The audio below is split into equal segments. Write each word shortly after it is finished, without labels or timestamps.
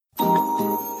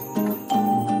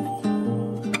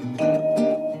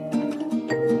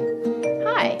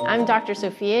I'm Dr.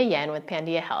 Sophia Yen with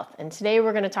Pandia Health, and today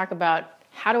we're going to talk about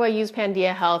how do I use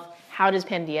Pandia Health, how does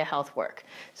Pandia Health work?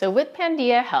 So with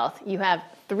Pandia Health, you have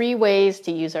 3 ways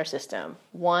to use our system.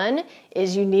 1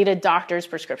 is you need a doctor's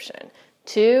prescription.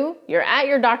 2, you're at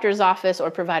your doctor's office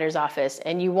or provider's office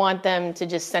and you want them to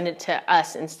just send it to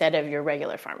us instead of your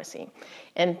regular pharmacy.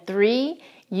 And 3,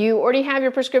 you already have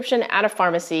your prescription at a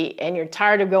pharmacy and you're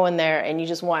tired of going there and you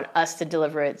just want us to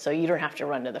deliver it so you don't have to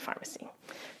run to the pharmacy.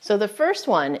 So the first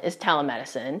one is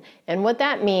telemedicine, and what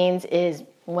that means is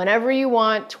whenever you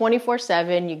want,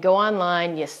 24/7, you go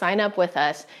online, you sign up with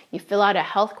us, you fill out a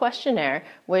health questionnaire,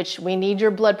 which we need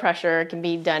your blood pressure. It can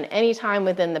be done anytime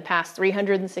within the past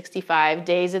 365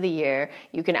 days of the year.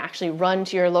 You can actually run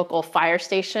to your local fire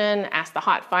station, ask the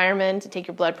hot fireman to take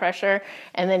your blood pressure,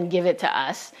 and then give it to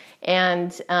us.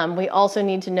 And we also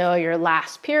need to know your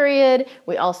last period.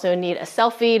 We also need a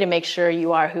selfie to make sure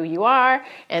you are who you are.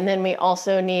 And then we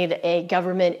also need a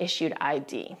government issued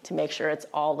ID to make sure it's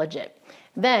all legit.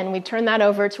 Then we turn that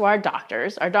over to our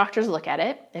doctors. Our doctors look at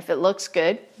it. If it looks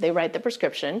good, they write the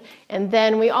prescription. And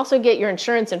then we also get your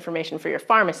insurance information for your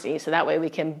pharmacy, so that way we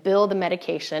can bill the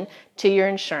medication to your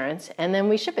insurance, and then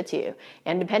we ship it to you.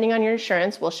 And depending on your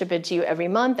insurance, we'll ship it to you every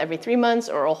month, every 3 months,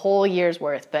 or a whole year's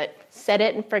worth. But set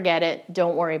it and forget it.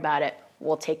 Don't worry about it.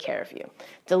 We'll take care of you.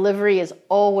 Delivery is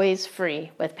always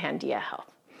free with Pandia Health.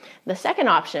 The second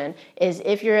option is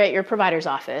if you're at your provider's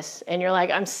office and you're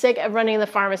like, I'm sick of running the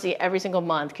pharmacy every single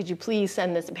month. Could you please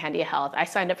send this to Pandia Health? I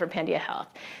signed up for Pandia Health.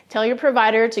 Tell your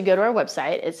provider to go to our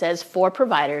website. It says for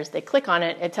providers. They click on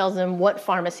it. It tells them what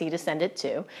pharmacy to send it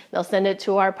to. They'll send it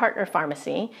to our partner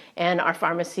pharmacy, and our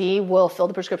pharmacy will fill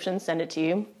the prescription, send it to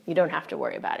you. You don't have to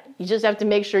worry about it. You just have to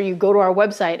make sure you go to our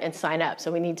website and sign up.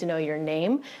 So we need to know your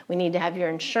name, we need to have your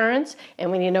insurance,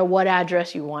 and we need to know what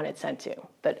address you want it sent to.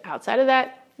 But outside of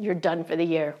that, you're done for the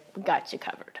year. We got you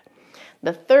covered.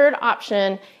 The third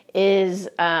option is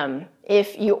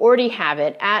if you already have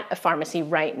it at a pharmacy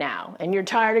right now and you're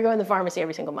tired of going to the pharmacy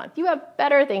every single month, you have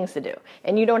better things to do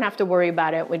and you don't have to worry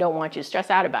about it. We don't want you to stress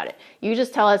out about it. You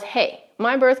just tell us, hey,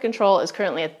 my birth control is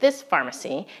currently at this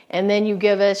pharmacy, and then you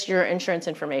give us your insurance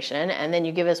information, and then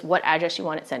you give us what address you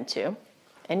want it sent to,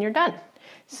 and you're done.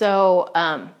 So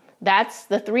that's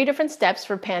the 3 different steps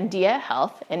for Pandia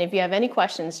Health. And if you have any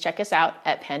questions, check us out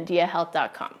at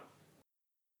pandiahealth.com.